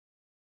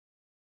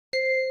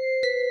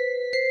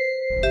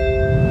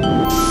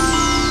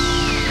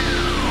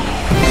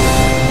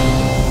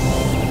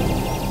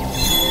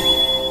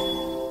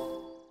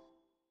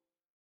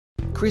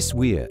Chris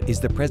Weir is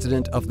the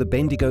president of the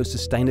Bendigo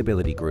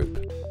Sustainability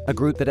Group, a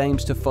group that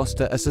aims to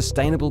foster a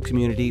sustainable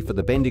community for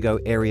the Bendigo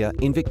area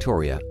in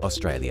Victoria,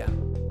 Australia.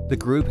 The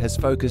group has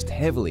focused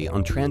heavily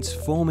on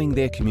transforming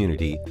their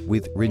community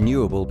with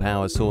renewable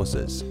power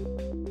sources.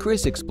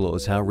 Chris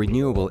explores how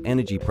renewable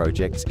energy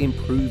projects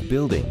improve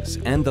buildings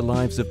and the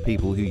lives of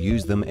people who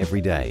use them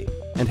every day,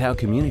 and how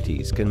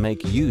communities can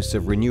make use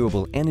of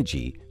renewable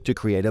energy to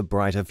create a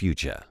brighter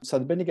future. So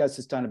the Bendigo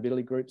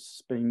Sustainability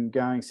Group's been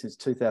going since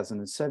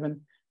 2007.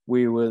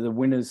 We were the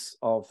winners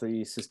of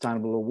the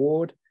Sustainable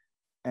Award,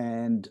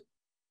 and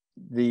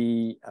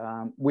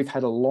we've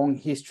had a long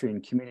history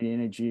in community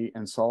energy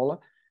and solar.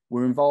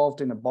 We're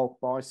involved in a bulk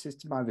buy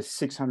system, over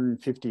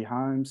 650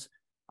 homes,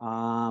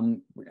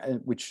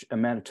 which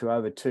amounted to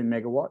over 2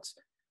 megawatts.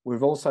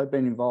 We've also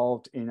been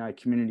involved in a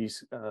community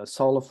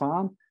solar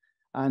farm,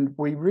 and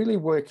we really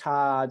work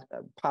hard.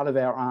 Part of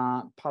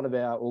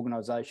our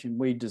organisation,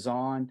 we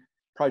design,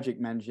 project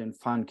manage and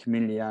fund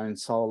community-owned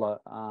solar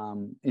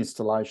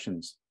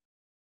installations.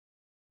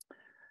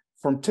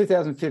 From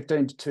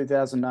 2015 to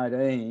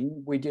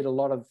 2018, we did a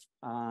lot of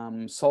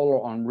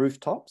solar on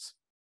rooftops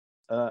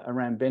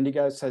around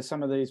Bendigo. So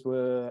some of these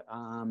were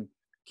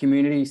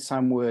communities,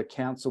 some were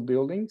council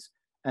buildings,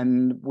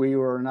 and we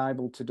were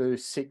enabled to do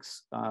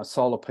 6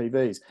 solar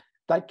PVs.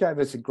 That gave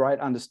us a great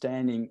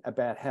understanding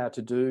about how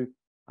to do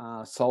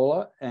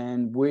solar,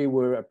 and we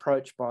were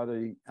approached by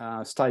the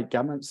state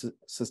government,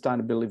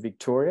 Sustainability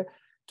Victoria,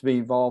 to be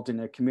involved in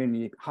a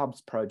community hubs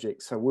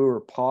project. So we were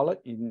a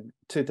pilot in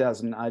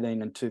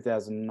 2018 and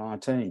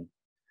 2019.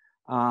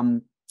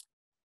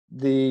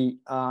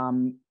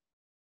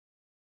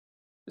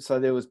 So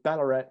there was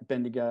Ballarat,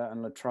 Bendigo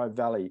and Latrobe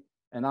Valley.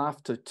 And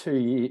after 2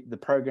 years, the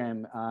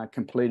program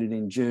completed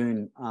in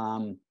June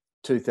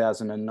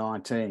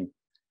 2019.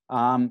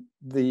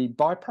 The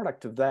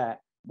byproduct of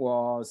that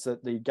was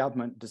that the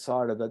government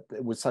decided that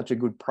it was such a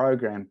good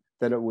program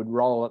that it would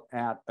roll it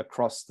out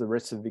across the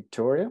rest of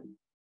Victoria.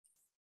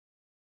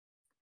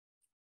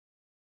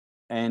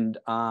 And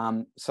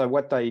so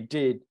what they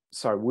did,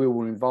 we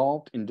were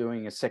involved in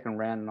doing a second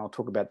round, and I'll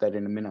talk about that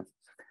in a minute.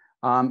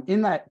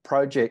 In that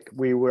project,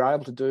 we were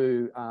able to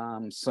do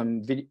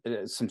some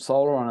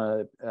solar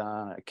on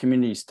a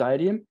community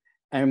stadium,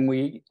 and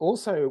we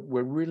also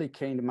were really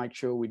keen to make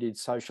sure we did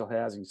social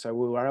housing. So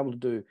we were able to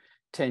do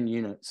 10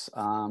 units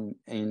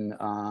in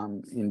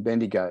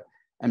Bendigo,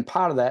 and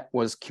part of that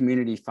was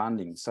community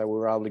funding. So we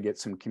were able to get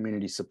some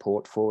community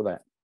support for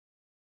that.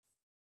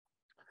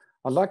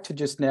 I'd like to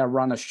just now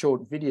run a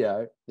short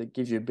video that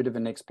gives you a bit of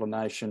an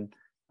explanation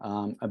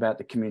about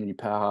the Community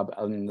Power Hub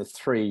and the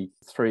three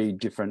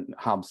different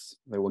hubs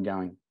that were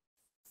going.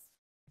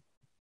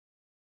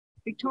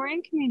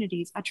 Victorian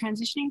communities are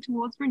transitioning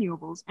towards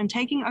renewables and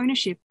taking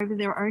ownership over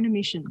their own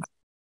emissions.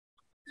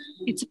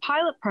 It's a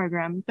pilot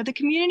program, but the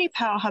Community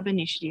Power Hub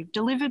initiative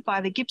delivered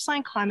by the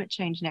Gippsland Climate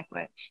Change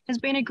Network has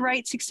been a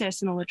great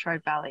success in the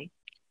Latrobe Valley.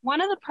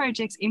 One of the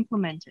projects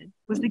implemented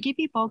was the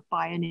Gippy Bulk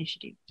Buy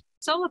initiative.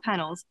 Solar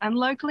panels and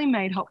locally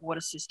made hot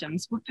water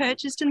systems were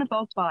purchased in the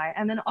bulk buy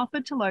and then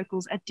offered to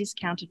locals at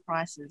discounted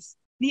prices.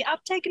 The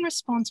uptake and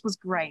response was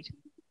great.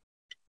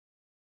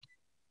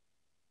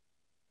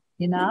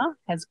 Yanar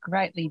has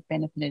greatly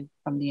benefited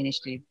from the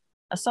initiative.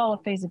 A solar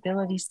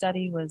feasibility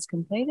study was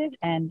completed,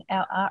 and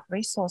our art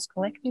resource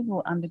collective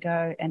will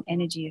undergo an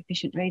energy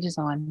efficient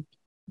redesign.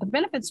 The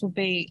benefits will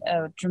be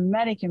a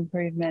dramatic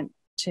improvement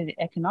to the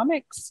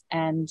economics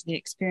and the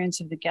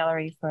experience of the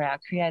gallery for our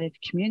creative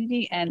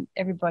community and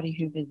everybody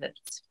who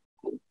visits.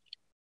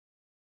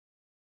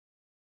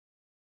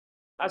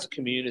 As a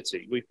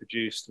community, we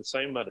produce the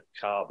same amount of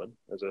carbon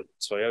as a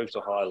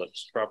Toyota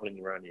Hilux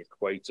travelling around the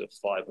equator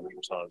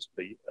 500 times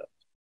per year.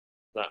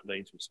 That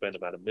means we spend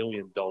about $1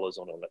 million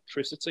on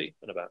electricity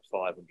and about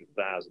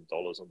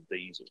 $500,000 on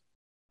diesel.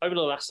 Over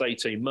the last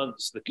 18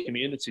 months, the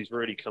community's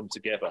really come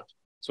together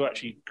to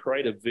actually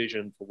create a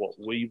vision for what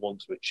we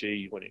want to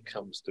achieve when it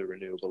comes to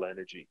renewable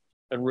energy,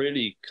 and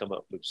really come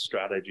up with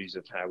strategies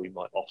of how we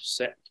might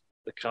offset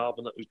the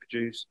carbon that we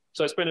produce.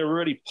 So it's been a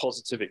really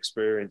positive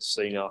experience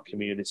seeing our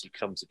community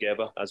come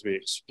together as we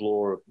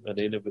explore an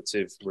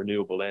innovative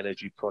renewable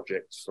energy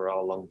project for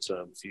our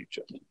long-term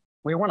future.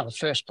 We're one of the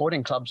first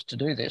sporting clubs to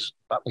do this,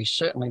 but we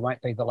certainly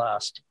won't be the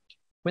last.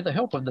 With the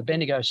help of the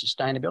Bendigo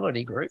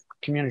Sustainability Group,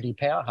 Community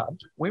Power Hub,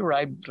 we were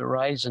able to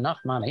raise enough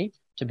money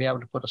to be able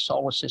to put a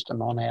solar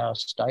system on our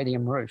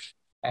stadium roof.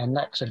 And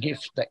that's a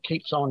gift that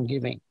keeps on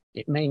giving.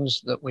 It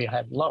means that we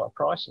have lower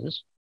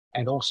prices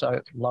and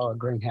also lower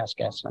greenhouse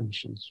gas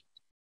emissions.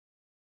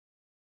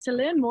 To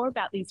learn more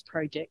about these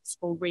projects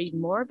or read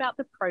more about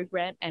the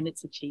program and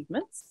its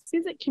achievements,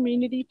 visit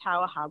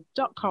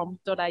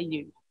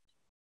communitypowerhub.com.au.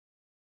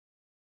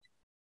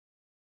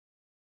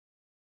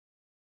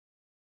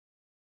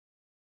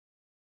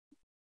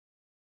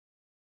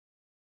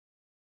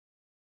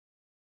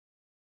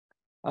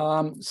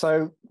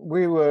 So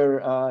we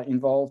were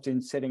involved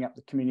in setting up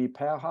the Community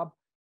Power Hub.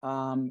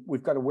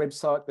 We've got a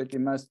website that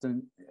you're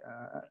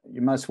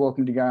most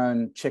welcome to go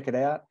and check it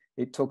out.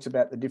 It talks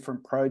about the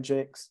different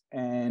projects,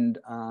 and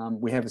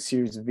we have a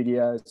series of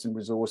videos and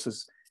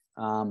resources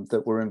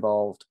that were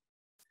involved.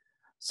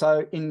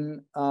 So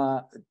in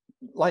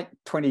late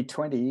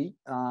 2020,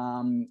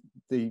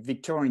 the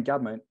Victorian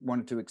government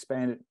wanted to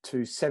expand it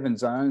to 7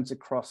 zones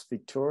across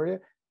Victoria,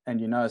 and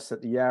you notice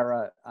that the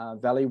Yarra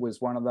Valley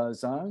was one of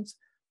those zones.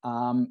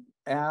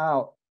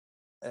 Our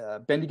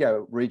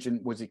Bendigo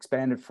region was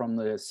expanded from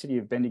the city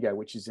of Bendigo,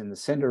 which is in the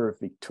centre of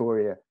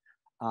Victoria,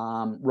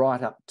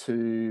 right up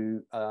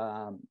to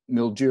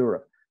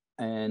Mildura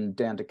and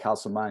down to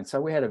Castlemaine. So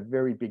we had a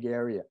very big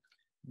area.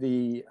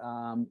 We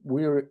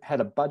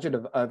had a budget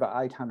of over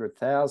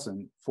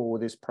 800,000 for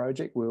this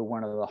project. We were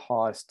one of the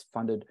highest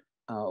funded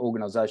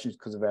organisations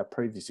because of our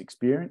previous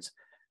experience.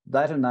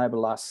 That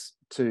enabled us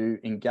to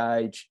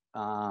engage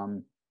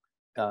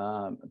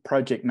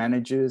project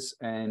managers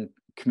and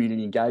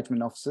community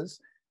engagement officers,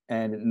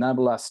 and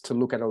enable us to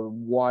look at a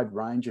wide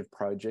range of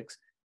projects.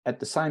 At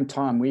the same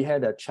time, we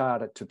had a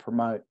charter to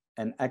promote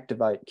and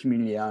activate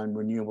community-owned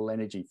renewable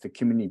energy for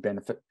community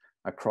benefit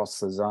across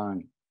the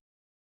zone.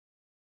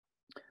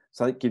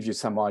 So that gives you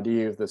some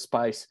idea of the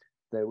space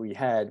that we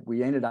had.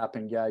 We ended up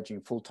engaging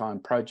a full-time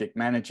project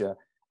manager,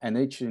 and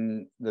each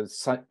in the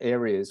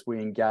areas we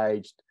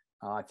engaged,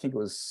 I think it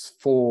was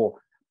 4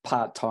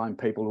 part-time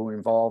people who were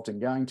involved in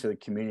going to the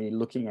community,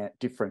 looking at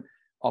different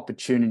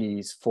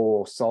opportunities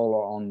for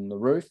solar on the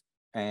roof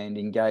and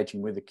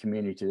engaging with the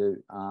community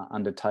to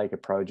undertake a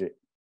project.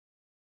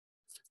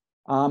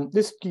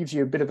 This gives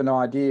you a bit of an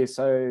idea.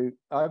 So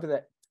over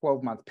that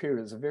 12-month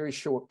period, it's a very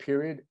short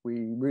period.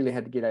 We really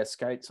had to get our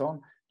skates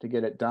on to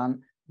get it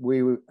done.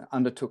 We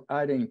undertook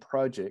 18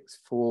 projects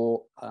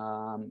for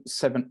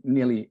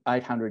nearly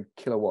 800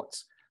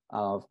 kilowatts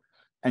of,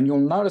 and you'll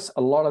notice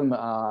a lot of them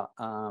are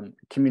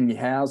community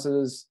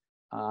houses,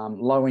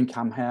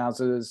 low-income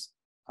houses,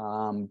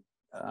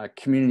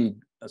 community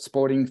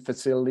sporting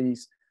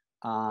facilities,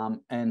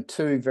 and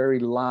 2 very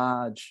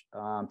large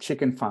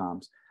chicken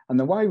farms. And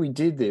the way we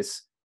did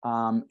this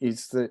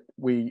is that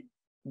we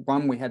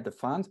had the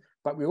funds,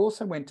 but we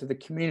also went to the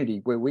community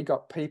where we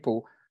got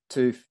people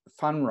to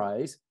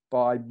fundraise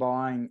by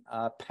buying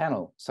a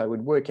panel. So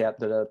we'd work out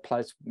that a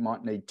place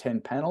might need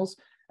 10 panels,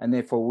 and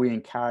therefore we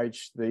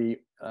encouraged the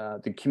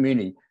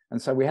community.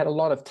 And so we had a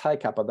lot of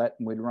take up of that,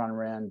 and we'd run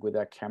around with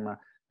our camera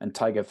and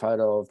take a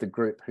photo of the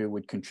group who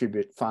would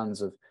contribute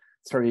funds of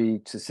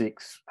 $300 to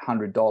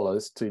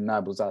 $600 to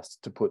enable us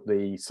to put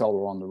the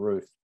solar on the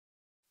roof.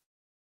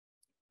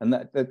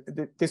 And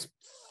this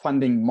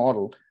funding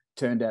model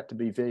turned out to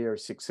be very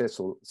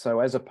successful.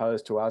 So as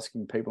opposed to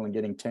asking people and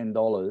getting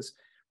 $10,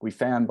 we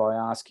found by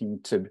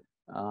asking to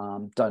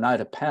donate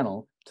a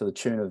panel to the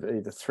tune of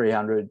either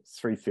 $300,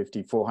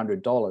 $350,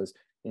 $400,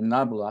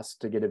 enabled us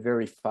to get a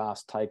very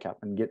fast take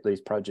up and get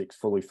these projects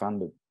fully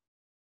funded.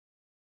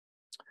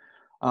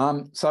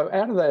 So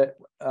out of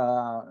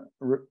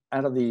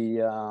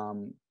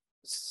the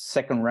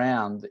second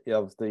round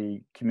of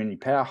the Community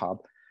Power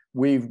Hub,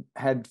 we've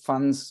had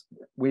funds.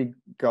 We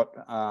got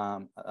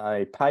a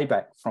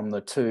payback from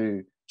the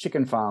 2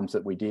 chicken farms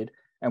that we did,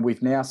 and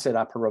we've now set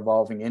up a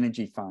revolving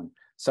energy fund.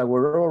 So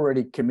we're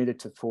already committed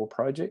to 4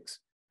 projects,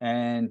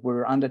 and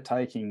we're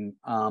undertaking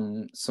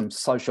some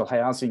social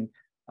housing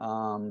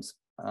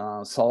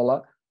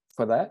solar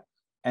for that.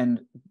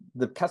 And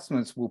the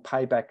customers will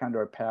pay back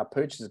under a power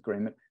purchase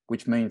agreement,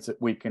 which means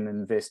that we can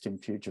invest in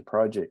future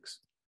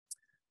projects.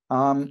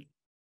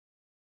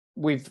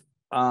 We've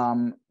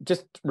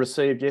just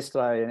received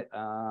yesterday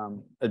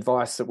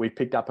advice that we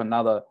picked up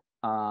another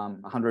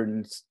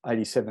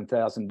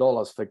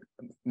 $187,000 for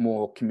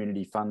more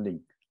community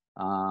funding,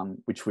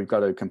 which we've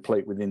got to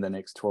complete within the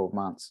next 12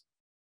 months.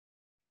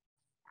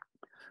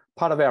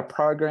 Part of our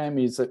program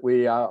is that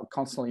we are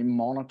constantly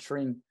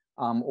monitoring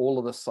all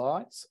of the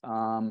sites,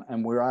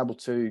 and we're able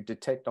to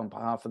detect on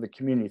behalf of the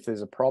community if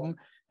there's a problem,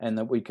 and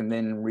that we can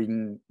then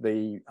ring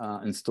the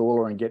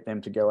installer and get them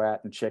to go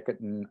out and check it.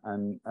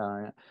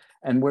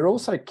 And we're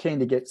also keen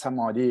to get some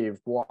idea of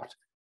what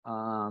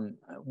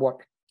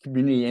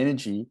community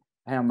energy,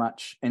 how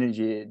much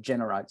energy it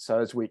generates. So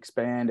as we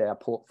expand our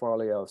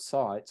portfolio of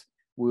sites,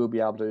 we'll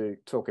be able to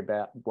talk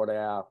about what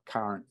our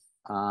current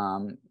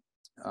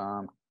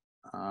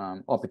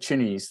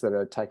opportunities that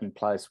are taking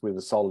place with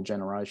the solar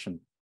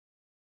generation.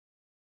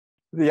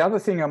 The other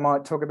thing I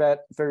might talk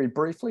about very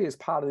briefly as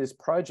part of this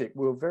project,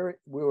 we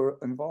were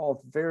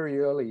involved very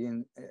early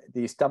in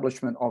the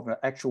establishment of an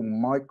actual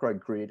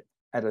microgrid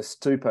at a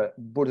stupa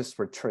Buddhist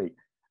retreat.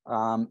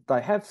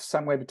 They have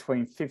somewhere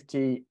between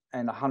 50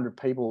 and 100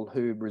 people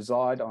who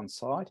reside on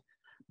site,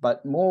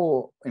 but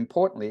more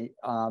importantly,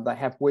 they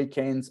have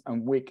weekends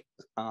and week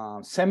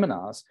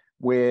seminars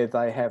where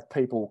they have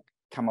people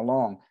come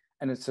along,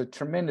 and it's a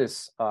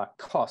tremendous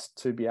cost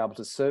to be able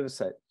to service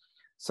that.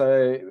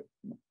 So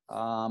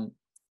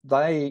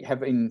they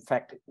have in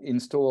fact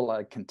installed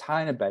a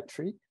container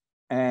battery,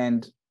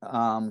 and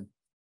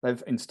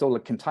they've installed a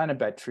container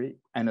battery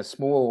and a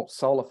small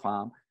solar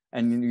farm,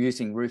 and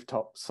using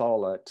rooftop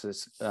solar to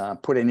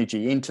put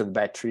energy into the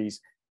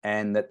batteries,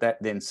 and that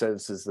then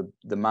services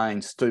the main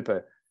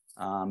stupa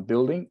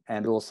building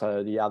and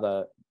also the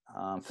other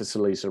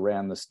facilities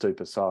around the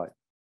Stupa site.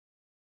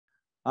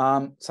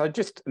 So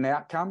just an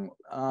outcome,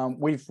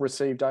 we've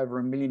received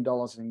over $1 million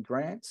in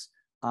grants.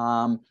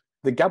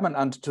 The government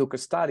undertook a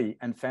study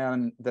and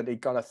found that it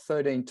got a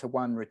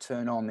 13-to-1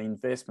 return on the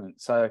investment.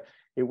 So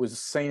it was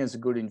seen as a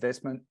good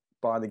investment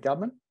by the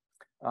government.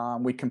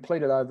 We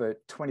completed over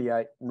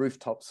 28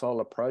 rooftop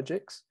solar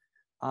projects.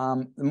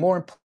 The more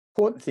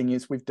important thing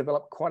is we've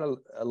developed quite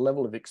a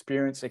level of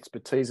experience,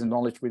 expertise and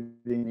knowledge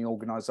within the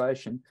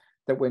organisation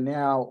that we're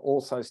now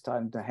also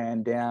starting to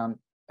hand down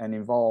and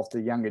involve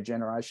the younger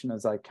generation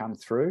as they come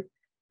through.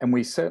 And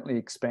we certainly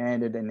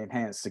expanded and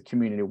enhanced the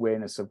community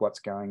awareness of what's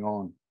going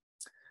on.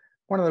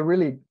 One of the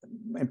really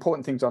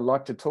important things I'd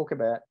like to talk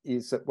about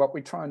is that what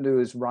we try and do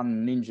is run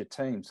a ninja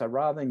team. So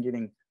rather than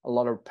getting a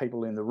lot of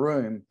people in the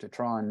room to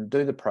try and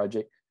do the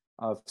project,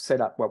 I've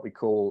set up what we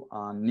call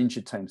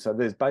ninja teams. So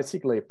there's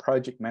basically a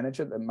project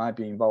manager that may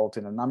be involved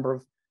in a number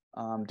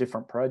of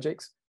different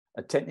projects,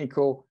 a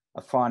technical,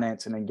 a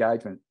finance and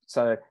engagement.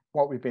 So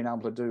what we've been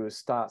able to do is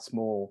start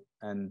small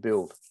and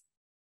build.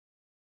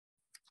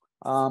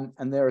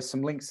 And there are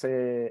some links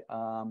there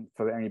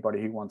for anybody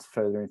who wants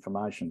further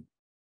information.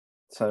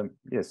 So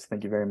yes,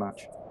 thank you very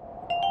much.